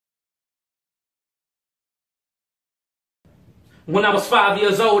When I was 5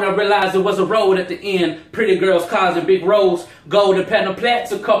 years old, I realized there was a road at the end. Pretty girls, cars, and big roads. Gold and platinum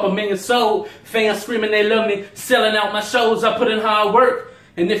plats, a couple million sold. Fans screaming they love me, selling out my shows. I put in hard work,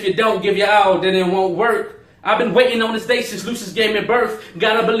 and if you don't give your all, then it won't work. I've been waiting on this day since Lucius gave me birth.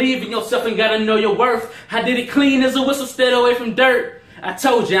 Gotta believe in yourself and gotta know your worth. I did it clean as a whistle, stayed away from dirt. I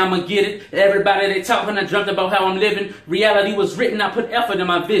told you I'ma get it. Everybody they talking, I dreamt about how I'm living. Reality was written, I put effort in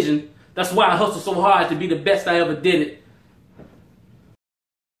my vision. That's why I hustle so hard to be the best I ever did it.